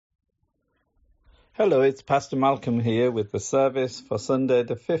Hello, it's Pastor Malcolm here with the service for Sunday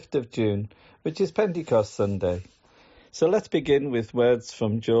the 5th of June, which is Pentecost Sunday. So let's begin with words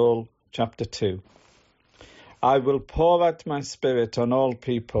from Joel chapter 2. I will pour out my spirit on all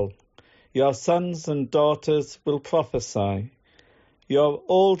people. Your sons and daughters will prophesy. Your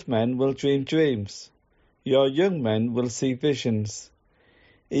old men will dream dreams. Your young men will see visions.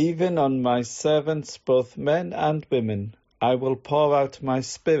 Even on my servants, both men and women, I will pour out my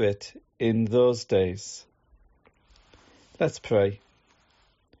spirit in those days. Let's pray.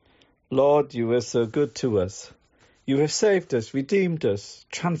 Lord, you are so good to us. You have saved us, redeemed us,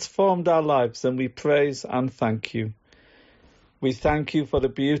 transformed our lives, and we praise and thank you. We thank you for the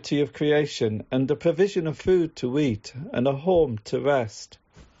beauty of creation and the provision of food to eat and a home to rest.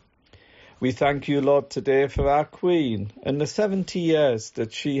 We thank you, Lord, today for our Queen and the 70 years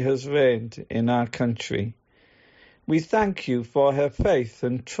that she has reigned in our country. We thank you for her faith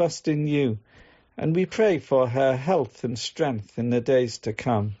and trust in you, and we pray for her health and strength in the days to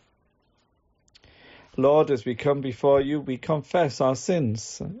come. Lord, as we come before you, we confess our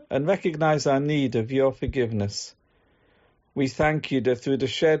sins and recognize our need of your forgiveness. We thank you that through the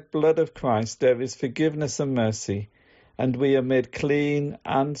shed blood of Christ there is forgiveness and mercy, and we are made clean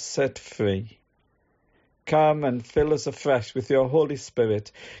and set free. Come and fill us afresh with your Holy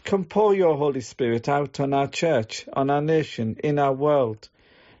Spirit. Come pour your Holy Spirit out on our church, on our nation, in our world,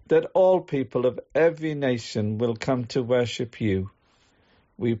 that all people of every nation will come to worship you.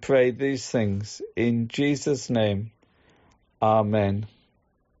 We pray these things in Jesus' name. Amen.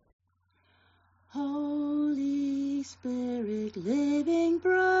 Holy Spirit, living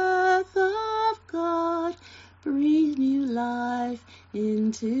breath of God, breathe new life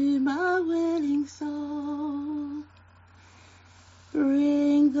into my willing soul.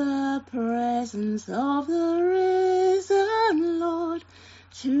 Bring the presence of the risen Lord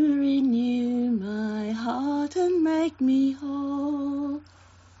to renew my heart and make me whole.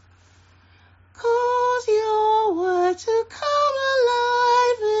 Cause your word to come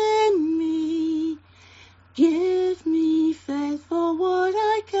alive in me. Give me faith for what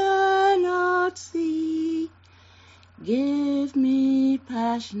I cannot see. Give me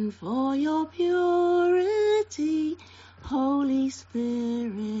passion for your purity. Holy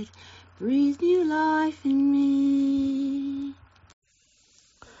Spirit, breathe new life in me.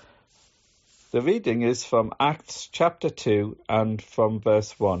 The reading is from Acts chapter 2 and from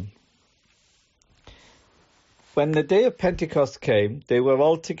verse 1. When the day of Pentecost came, they were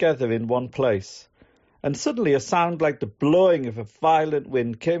all together in one place. And suddenly a sound like the blowing of a violent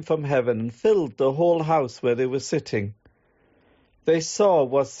wind came from heaven and filled the whole house where they were sitting. They saw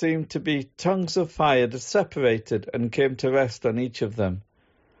what seemed to be tongues of fire that separated and came to rest on each of them.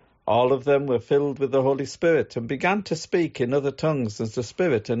 All of them were filled with the Holy Spirit and began to speak in other tongues as the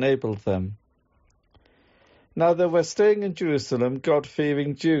Spirit enabled them. Now there were staying in Jerusalem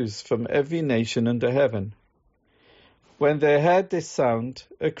God-fearing Jews from every nation under heaven. When they heard this sound,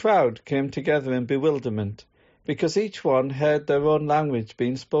 a crowd came together in bewilderment, because each one heard their own language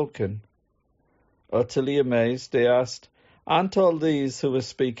being spoken. Utterly amazed, they asked, "Aren't all these who are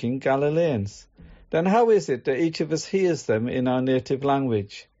speaking Galileans? Then how is it that each of us hears them in our native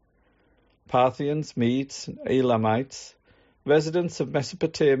language?" Parthians, Medes, Elamites, residents of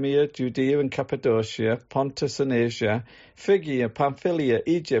Mesopotamia, Judea and Cappadocia, Pontus and Asia, Phrygia, Pamphylia,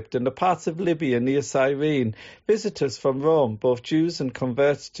 Egypt, and the parts of Libya near Cyrene, visitors from Rome, both Jews and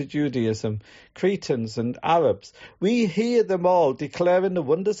converts to Judaism, Cretans and Arabs. We hear them all declaring the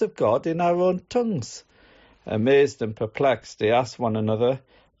wonders of God in our own tongues. Amazed and perplexed, they asked one another,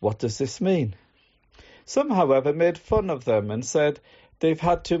 "What does this mean?" Some, however, made fun of them and said, "They've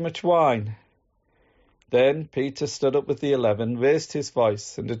had too much wine." Then Peter stood up with the 11, raised his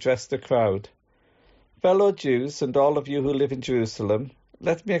voice, and addressed the crowd. "Fellow Jews, and all of you who live in Jerusalem,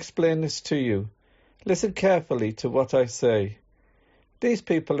 let me explain this to you. Listen carefully to what I say. These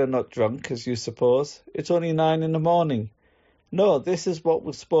people are not drunk, as you suppose. It's only 9 a.m. No, this is what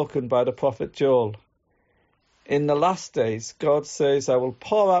was spoken by the prophet Joel. In the last days, God says, I will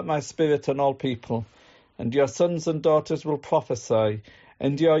pour out my spirit on all people, and your sons and daughters will prophesy,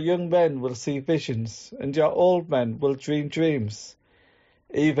 and your young men will see visions, and your old men will dream dreams.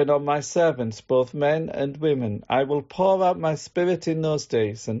 Even on my servants, both men and women, I will pour out my spirit in those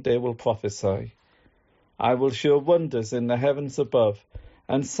days, and they will prophesy. I will show wonders in the heavens above,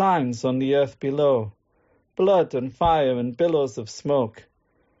 and signs on the earth below, blood and fire and billows of smoke.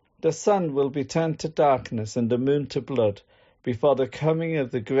 The sun will be turned to darkness and the moon to blood, before the coming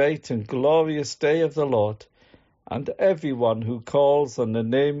of the great and glorious day of the Lord, and everyone who calls on the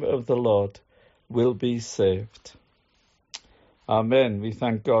name of the Lord will be saved." Amen. We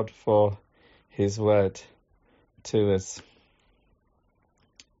thank God for his word to us.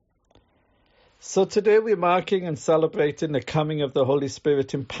 So today we're marking and celebrating the coming of the Holy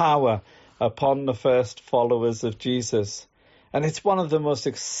Spirit in power upon the first followers of Jesus. And it's one of the most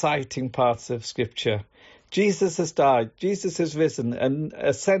exciting parts of Scripture. Jesus has died, Jesus has risen and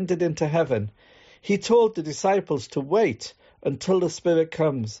ascended into heaven. He told the disciples to wait until the Spirit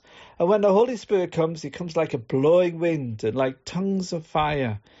comes. And when the Holy Spirit comes, he comes like a blowing wind and like tongues of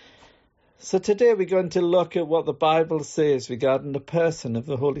fire. So today we're going to look at what the Bible says regarding the person of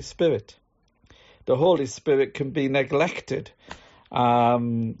the Holy Spirit. The Holy Spirit can be neglected.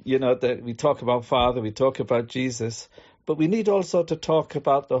 That we talk about Father, we talk about Jesus, but we need also to talk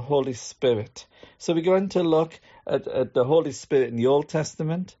about the Holy Spirit. So we're going to look at the Holy Spirit in the Old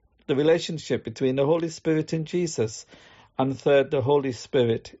Testament, the relationship between the Holy Spirit and Jesus, and third, the Holy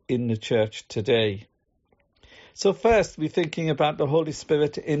Spirit in the church today. So first, we're thinking about the Holy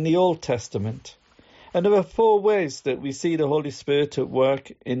Spirit in the Old Testament. And there are 4 ways that we see the Holy Spirit at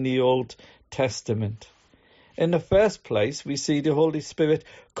work in the Old Testament. In the first place, we see the Holy Spirit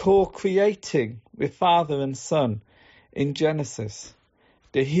co-creating with Father and Son in Genesis.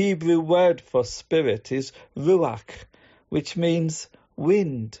 The Hebrew word for spirit is ruach, which means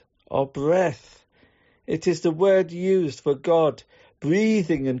wind or breath. It is the word used for God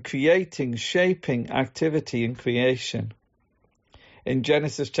breathing and creating, shaping activity in creation. In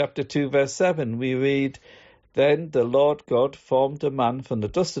Genesis chapter 2, verse 7, we read, "Then the Lord God formed a man from the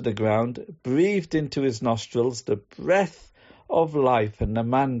dust of the ground, breathed into his nostrils the breath of life, and the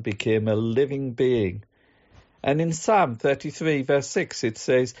man became a living being." And in Psalm 33, verse 6, it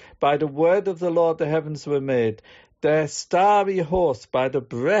says, "By the word of the Lord the heavens were made, their starry host by the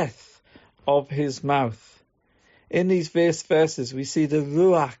breath of his mouth." In these verses, we see the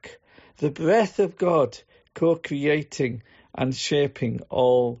Ruach, the breath of God, co-creating and shaping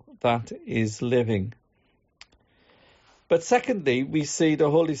all that is living. But secondly, we see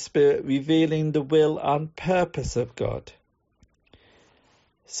the Holy Spirit revealing the will and purpose of God.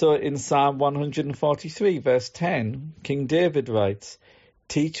 So in Psalm 143, verse 10, King David writes,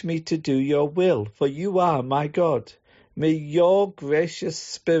 "Teach me to do your will, for you are my God. May your gracious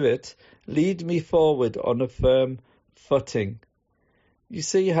Spirit lead me forward on a firm footing." You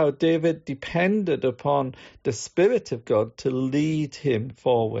see how David depended upon the Spirit of God to lead him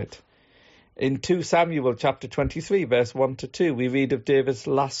forward. In 2 Samuel chapter 23, verse 1-2, we read of David's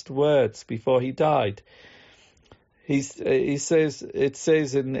last words before he died. It says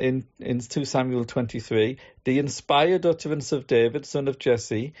in 2 Samuel 23, "The inspired utterance of David, son of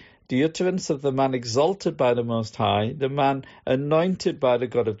Jesse, the utterance of the man exalted by the Most High, the man anointed by the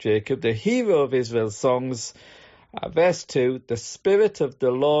God of Jacob, the hero of Israel's songs." Verse 2, "The Spirit of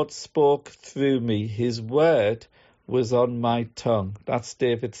the Lord spoke through me. His word was on my tongue." That's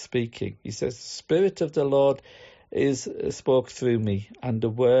David speaking. He says, "The Spirit of the Lord spoke through me, and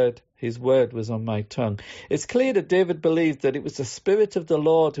his word was on my tongue." It's clear that David believed that it was the Spirit of the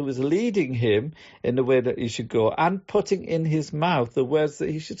Lord who was leading him in the way that he should go and putting in his mouth the words that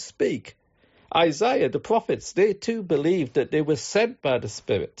he should speak. Isaiah, the prophets, they too believed that they were sent by the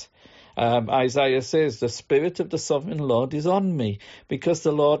Spirit. Isaiah says, "The Spirit of the Sovereign Lord is on me, because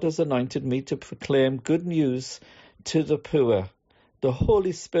the Lord has anointed me to proclaim good news to the poor." The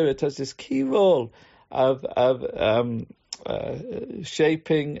Holy Spirit has this key role of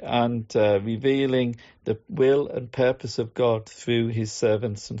shaping and revealing the will and purpose of God through his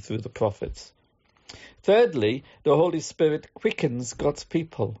servants and through the prophets. Thirdly, the Holy Spirit quickens God's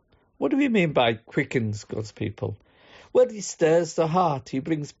people. What do we mean by quickens God's people? Well, he stirs the heart. He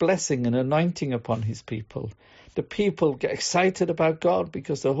brings blessing and anointing upon his people. The people get excited about God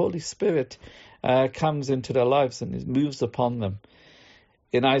because the Holy Spirit comes into their lives and moves upon them.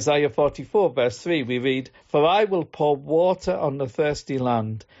 In Isaiah 44, verse 3, we read, "For I will pour water on the thirsty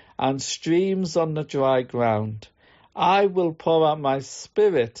land and streams on the dry ground. I will pour out my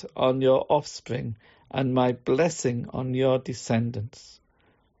Spirit on your offspring and my blessing on your descendants."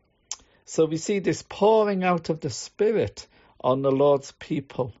 So we see this pouring out of the Spirit on the Lord's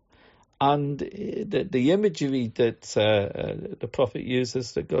people. And the imagery that the prophet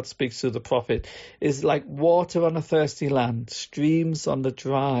uses, that God speaks through the prophet, is like water on a thirsty land, streams on the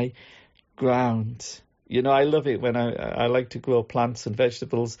dry ground. You know, I love it when I like to grow plants and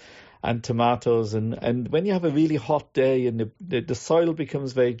vegetables and tomatoes. And when you have a really hot day and the soil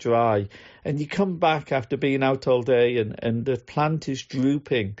becomes very dry, and you come back after being out all day and the plant is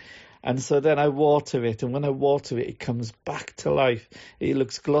drooping, and so then I water it, and when I water it, it comes back to life. It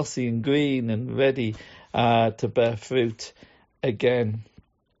looks glossy and green and ready to bear fruit again.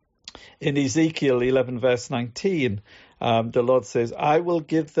 In Ezekiel 11, verse 19, The Lord says, I will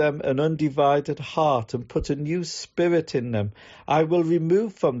give them an undivided heart and put a new spirit in them. I will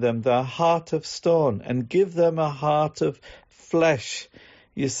remove from them their heart of stone and give them a heart of flesh.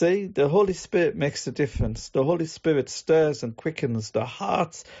 You see, the Holy Spirit makes a difference. The Holy Spirit stirs and quickens the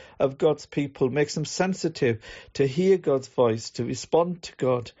hearts of God's people, makes them sensitive to hear God's voice, to respond to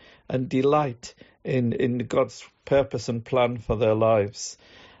God and delight in God's purpose and plan for their lives.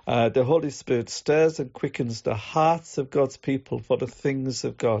 The Holy Spirit stirs and quickens the hearts of God's people for the things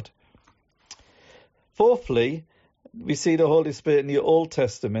of God. Fourthly, we see the Holy Spirit in the Old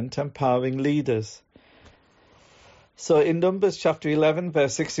Testament empowering leaders. So in Numbers chapter 11,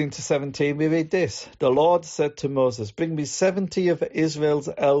 verse 16 to 17, we read this. The Lord said to Moses, bring me 70 of Israel's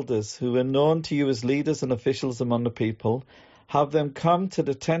elders who are known to you as leaders and officials among the people. Have them come to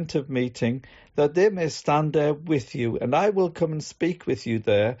the tent of meeting, that they may stand there with you, and I will come and speak with you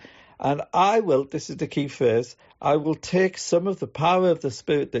there. And I will, this is the key phrase, I will take some of the power of the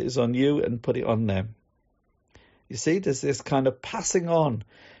Spirit that is on you and put it on them. You see, there's this kind of passing on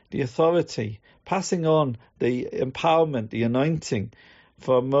the authority, passing on the empowerment, the anointing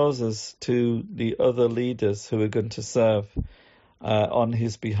for Moses to the other leaders who are going to serve on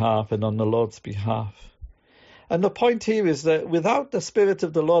his behalf and on the Lord's behalf. And the point here is that without the Spirit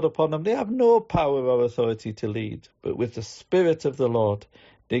of the Lord upon them, they have no power or authority to lead. But with the Spirit of the Lord,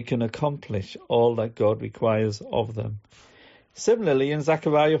 they can accomplish all that God requires of them. Similarly, in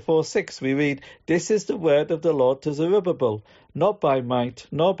Zechariah 4:6, we read, this is the word of the Lord to Zerubbabel, not by might,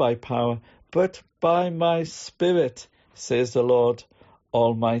 nor by power, but by my Spirit, says the Lord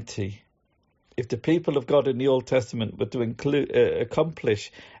Almighty. If the people of God in the Old Testament were to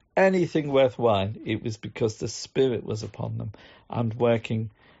accomplish anything worthwhile, it was because the Spirit was upon them and working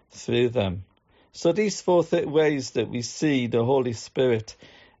through them. So these four ways that we see the Holy Spirit,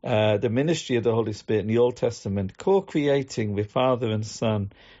 the ministry of the Holy Spirit in the Old Testament, co-creating with Father and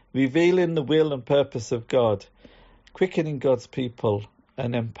Son, revealing the will and purpose of God, quickening God's people,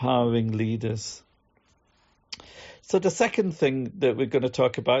 and empowering leaders. So the second thing that we're going to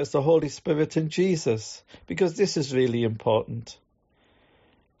talk about is the Holy Spirit and Jesus, because this is really important.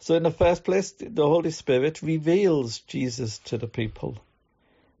 So in the first place, the Holy Spirit reveals Jesus to the people.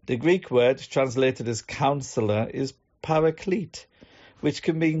 The Greek word translated as counselor is paraclete, which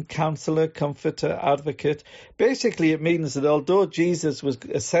can mean counselor, comforter, advocate. Basically, it means that although Jesus was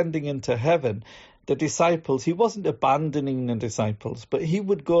ascending into heaven, the disciples, he wasn't abandoning the disciples, but he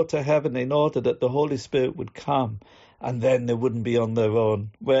would go to heaven in order that the Holy Spirit would come, and then they wouldn't be on their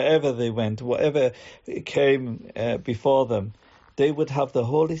own. Wherever they went, whatever came before them, they would have the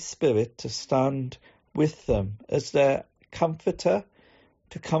Holy Spirit to stand with them as their comforter,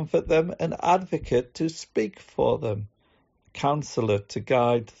 to comfort them, and advocate to speak for them, counselor to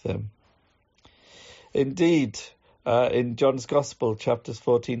guide them. Indeed, in John's Gospel, chapters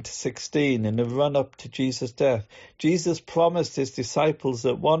 14 to 16, in the run-up to Jesus' death, Jesus promised his disciples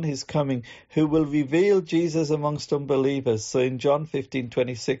that one is coming who will reveal Jesus amongst unbelievers. So in John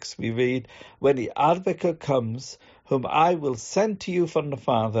 15:26, we read, when the advocate comes, whom I will send to you from the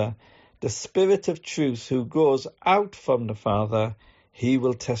Father, the Spirit of truth who goes out from the Father, he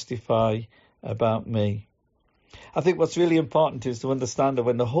will testify about me. I think what's really important is to understand that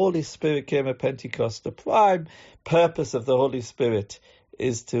when the Holy Spirit came at Pentecost, the prime purpose of the Holy Spirit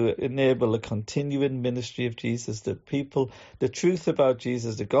is to enable a continuing ministry of Jesus, that people, the truth about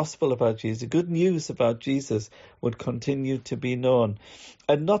Jesus, the gospel about Jesus, the good news about Jesus would continue to be known.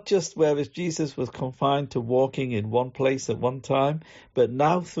 And not just whereas Jesus was confined to walking in one place at one time, but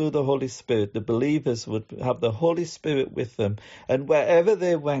now through the Holy Spirit, the believers would have the Holy Spirit with them. And wherever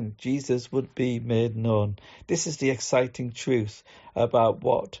they went, Jesus would be made known. This is the exciting truth about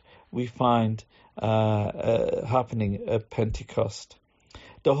what we find happening at Pentecost.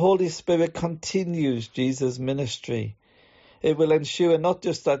 The Holy Spirit continues Jesus' ministry. It will ensure not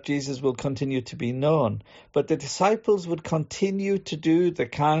just that Jesus will continue to be known, but the disciples would continue to do the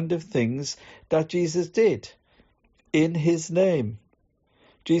kind of things that Jesus did in his name.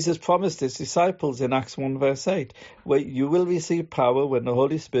 Jesus promised his disciples in Acts 1 verse 8, where you will receive power when the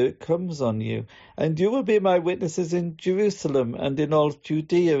Holy Spirit comes on you, and you will be my witnesses in Jerusalem and in all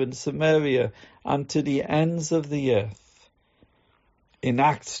Judea and Samaria and to the ends of the earth. In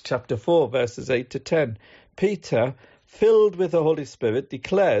Acts chapter 4 verses 8 to 10, Peter, filled with the Holy Spirit,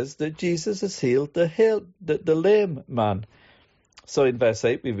 declares that Jesus has healed the lame man. So in verse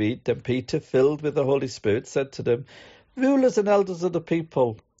 8 we read, then Peter, filled with the Holy Spirit, said to them, rulers and elders of the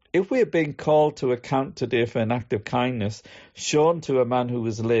people, if we are being called to account today for an act of kindness shown to a man who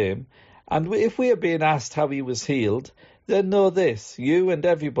was lame, and if we are being asked how he was healed, then know this, you and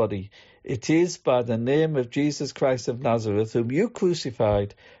everybody, It is by the name of Jesus Christ of Nazareth, whom you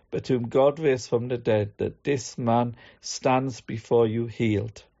crucified, but whom God raised from the dead, that this man stands before you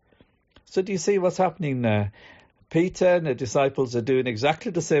healed. So do you see what's happening there? Peter and the disciples are doing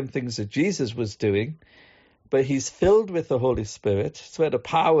exactly the same things that Jesus was doing, but he's filled with the Holy Spirit. It's where the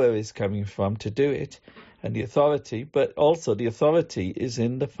power is coming from to do it, and the authority, but also the authority is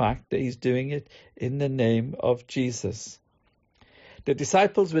in the fact that he's doing it in the name of Jesus. The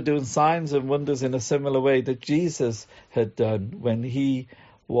disciples were doing signs and wonders in a similar way that Jesus had done when he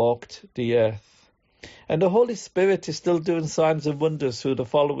walked the earth. And the Holy Spirit is still doing signs and wonders through the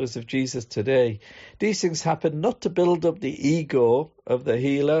followers of Jesus today. These things happen not to build up the ego of the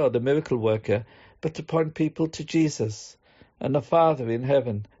healer or the miracle worker, but to point people to Jesus and the Father in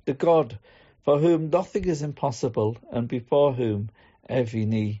heaven, the God for whom nothing is impossible and before whom every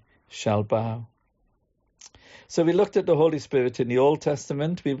knee shall bow. So we looked at the Holy Spirit in the Old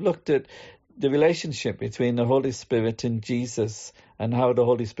Testament. We've looked at the relationship between the Holy Spirit and Jesus and how the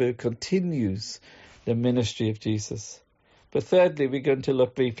Holy Spirit continues the ministry of Jesus. But thirdly, we're going to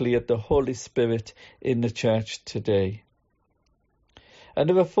look briefly at the Holy Spirit in the church today. And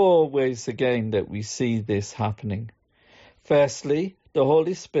there are 4 ways again that we see this happening. Firstly, the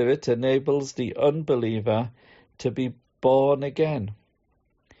Holy Spirit enables the unbeliever to be born again.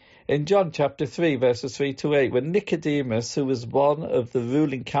 In John chapter 3, verses 3 to 8, when Nicodemus, who was one of the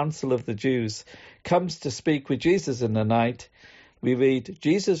ruling council of the Jews, comes to speak with Jesus in the night, we read,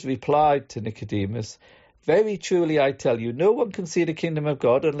 Jesus replied to Nicodemus, "Very truly I tell you, no one can see the kingdom of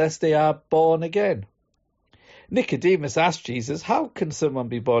God unless they are born again." Nicodemus asked Jesus, "How can someone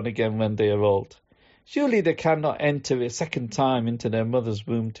be born again when they are old? Surely they cannot enter a second time into their mother's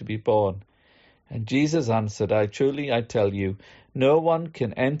womb to be born." And Jesus answered, I tell you, no one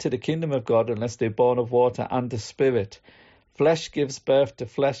can enter the kingdom of God unless they're born of water and the Spirit. Flesh gives birth to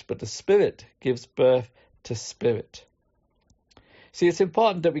flesh, but the Spirit gives birth to spirit. See, it's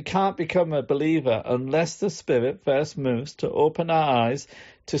important that we can't become a believer unless the Spirit first moves to open our eyes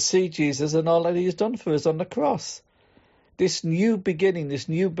to see Jesus and all that he has done for us on the cross. This new beginning, this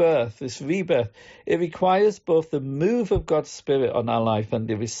new birth, this rebirth, it requires both the move of God's Spirit on our life and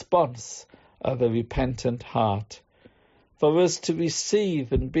the response of a repentant heart. For us to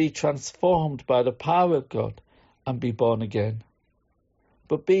receive and be transformed by the power of God and be born again.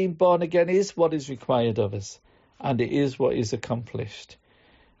 But being born again is what is required of us, and it is what is accomplished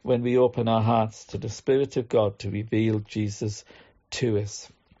when we open our hearts to the Spirit of God to reveal Jesus to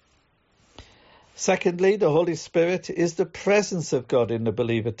us. Secondly, the Holy Spirit is the presence of God in the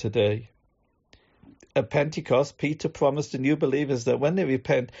believer today. At Pentecost, Peter promised the new believers that when they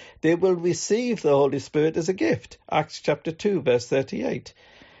repent, they will receive the Holy Spirit as a gift. Acts chapter 2, verse 38.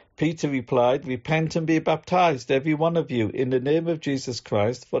 Peter replied, "Repent and be baptized, every one of you, in the name of Jesus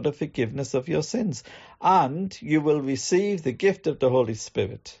Christ for the forgiveness of your sins, and you will receive the gift of the Holy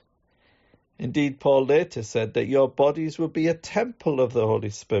Spirit." Indeed, Paul later said that your bodies will be a temple of the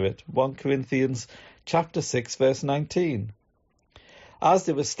Holy Spirit. 1 Corinthians chapter 6, verse 19. As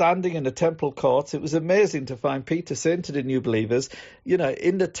they were standing in the temple courts, it was amazing to find Peter saying to the new believers,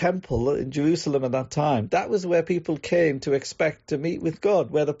 in the temple in Jerusalem at that time, that was where people came to expect to meet with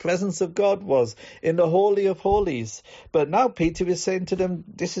God, where the presence of God was, in the Holy of Holies. But now Peter is saying to them,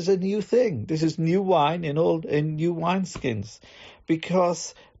 this is a new thing. This is new wine in new wineskins,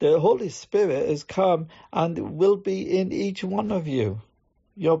 because the Holy Spirit has come and will be in each one of you.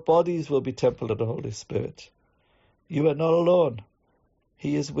 Your bodies will be temple of the Holy Spirit. You are not alone.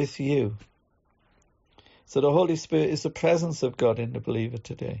 He is with you. So the Holy Spirit is the presence of God in the believer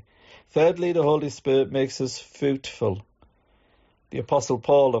today. Thirdly, the Holy Spirit makes us fruitful. The Apostle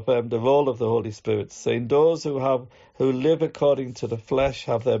Paul affirmed the role of the Holy Spirit, saying, "Those who live according to the flesh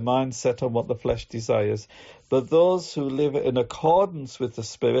have their mind set on what the flesh desires, but those who live in accordance with the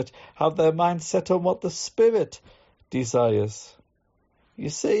Spirit have their mind set on what the Spirit desires." You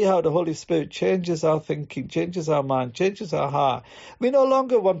see how the Holy Spirit changes our thinking, changes our mind, changes our heart. We no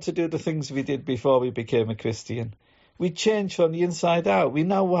longer want to do the things we did before we became a Christian. We change from the inside out. We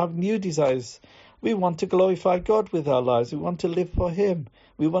now have new desires. We want to glorify God with our lives. We want to live for Him.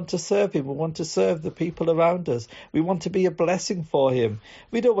 We want to serve Him. We want to serve the people around us. We want to be a blessing for Him.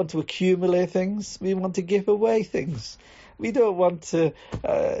 We don't want to accumulate things. We want to give away things. We don't want to,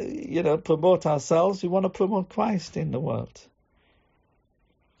 promote ourselves. We want to promote Christ in the world.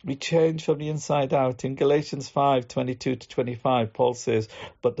 We change from the inside out. In Galatians 5:22-25, Paul says,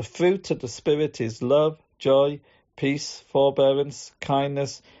 "But the fruit of the Spirit is love, joy, peace, forbearance,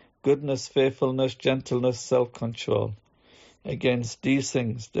 kindness, goodness, faithfulness, gentleness, self-control. Against these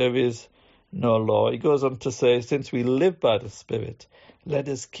things there is no law." He goes on to say, since we live by the Spirit, Let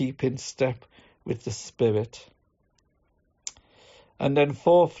us keep in step with the Spirit. And then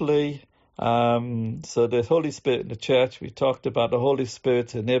fourthly, so the Holy Spirit in the church, we talked about the Holy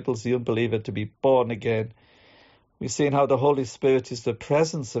Spirit enables the unbeliever to be born again. We've seen how the Holy Spirit is the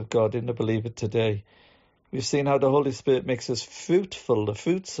presence of God in the believer today. We've seen how the Holy Spirit makes us fruitful, the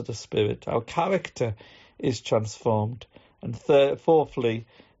fruits of the Spirit. Our character is transformed. And fourthly,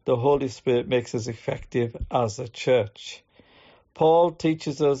 the Holy Spirit makes us effective as a church. Paul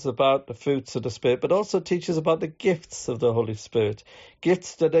teaches us about the fruits of the Spirit, but also teaches about the gifts of the Holy Spirit,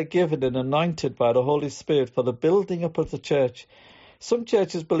 gifts that are given and anointed by the Holy Spirit for the building up of the church. Some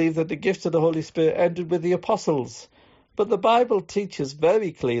churches believe that the gifts of the Holy Spirit ended with the apostles, but the Bible teaches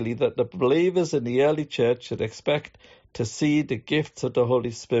very clearly that the believers in the early church should expect to see the gifts of the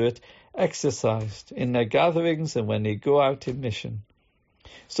Holy Spirit exercised in their gatherings and when they go out in mission.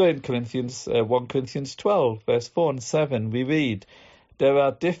 So in 1 Corinthians 12, verse 4 and 7, we read, "There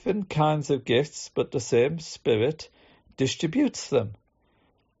are different kinds of gifts, but the same Spirit distributes them."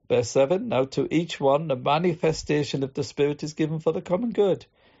 Verse 7, "Now to each one the manifestation of the Spirit is given for the common good."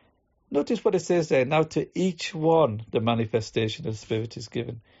 Notice what it says there, "Now to each one the manifestation of the Spirit is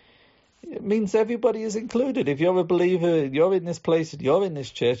given." It means everybody is included. If you're a believer, you're in this place, and you're in this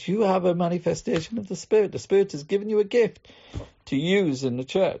church, you have a manifestation of the Spirit. The Spirit has given you a gift to use in the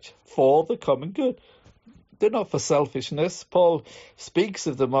church for the common good. They're not for selfishness. Paul speaks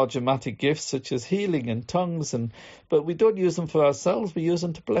of the more dramatic gifts such as healing and tongues, but we don't use them for ourselves, we use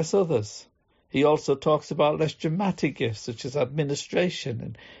them to bless others. He also talks about less dramatic gifts such as administration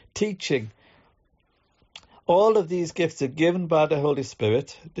and teaching. All of these gifts are given by the Holy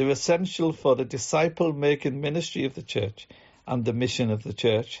Spirit. They're essential for the disciple-making ministry of the church and the mission of the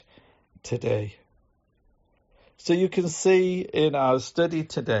church today. So you can see in our study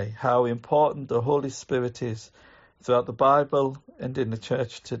today how important the Holy Spirit is throughout the Bible and in the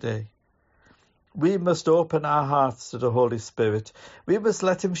church today. We must open our hearts to the Holy Spirit. We must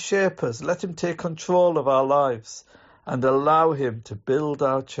let him shape us, let him take control of our lives and allow him to build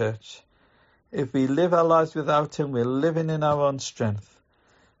our church. If we live our lives without him, we're living in our own strength.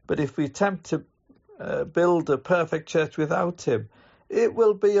 But if we attempt to build a perfect church without him, it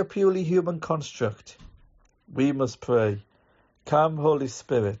will be a purely human construct. We must pray, "Come, Holy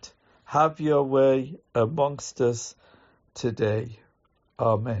Spirit, have your way amongst us today."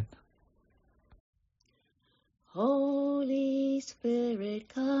 Amen. Holy Spirit,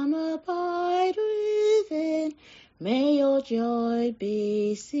 come abide within. May your joy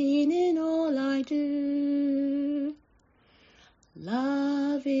be seen in all I do.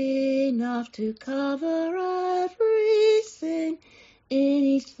 Love enough to cover every sin in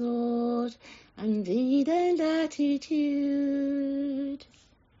each thought and deed and attitude.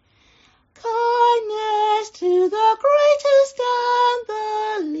 Kindness to the greatest and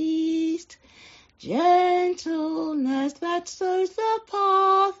the least. Gentleness that sows the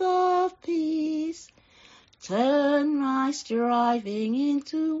path of peace. Turn my striving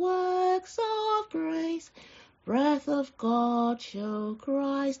into works of grace. Breath of God, show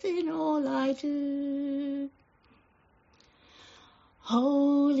Christ in all I do.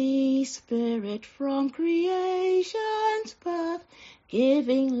 Holy Spirit, from creation's birth,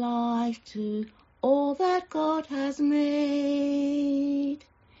 giving life to all that God has made.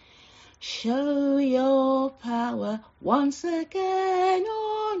 Show your power once again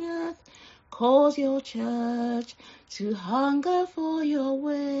on earth. Cause your church to hunger for your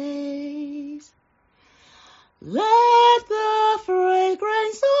ways. Let the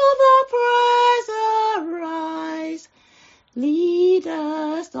fragrance of the praise arise. Lead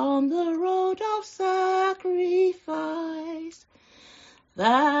us on the road of sacrifice,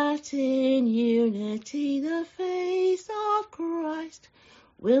 that in unity the face of Christ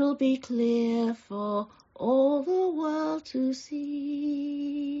will be clear for all the world to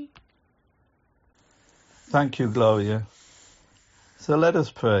see. Thank you, Gloria. So let us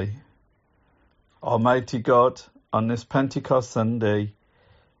pray. Almighty God, on this Pentecost Sunday,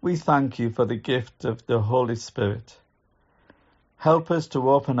 we thank you for the gift of the Holy Spirit. Help us to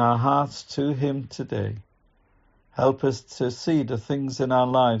open our hearts to him today. Help us to see the things in our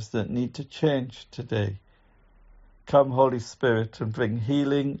lives that need to change today. Come, Holy Spirit, and bring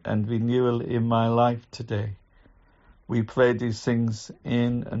healing and renewal in my life today. We pray these things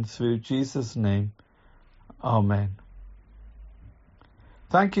in and through Jesus' name. Amen.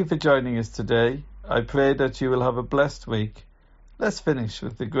 Thank you for joining us today. I pray that you will have a blessed week. Let's finish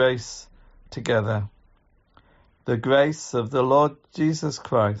with the grace together. The grace of the Lord Jesus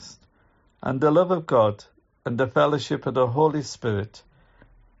Christ and the love of God and the fellowship of the Holy Spirit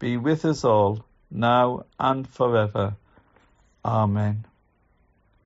be with us all, now and forever. Amen.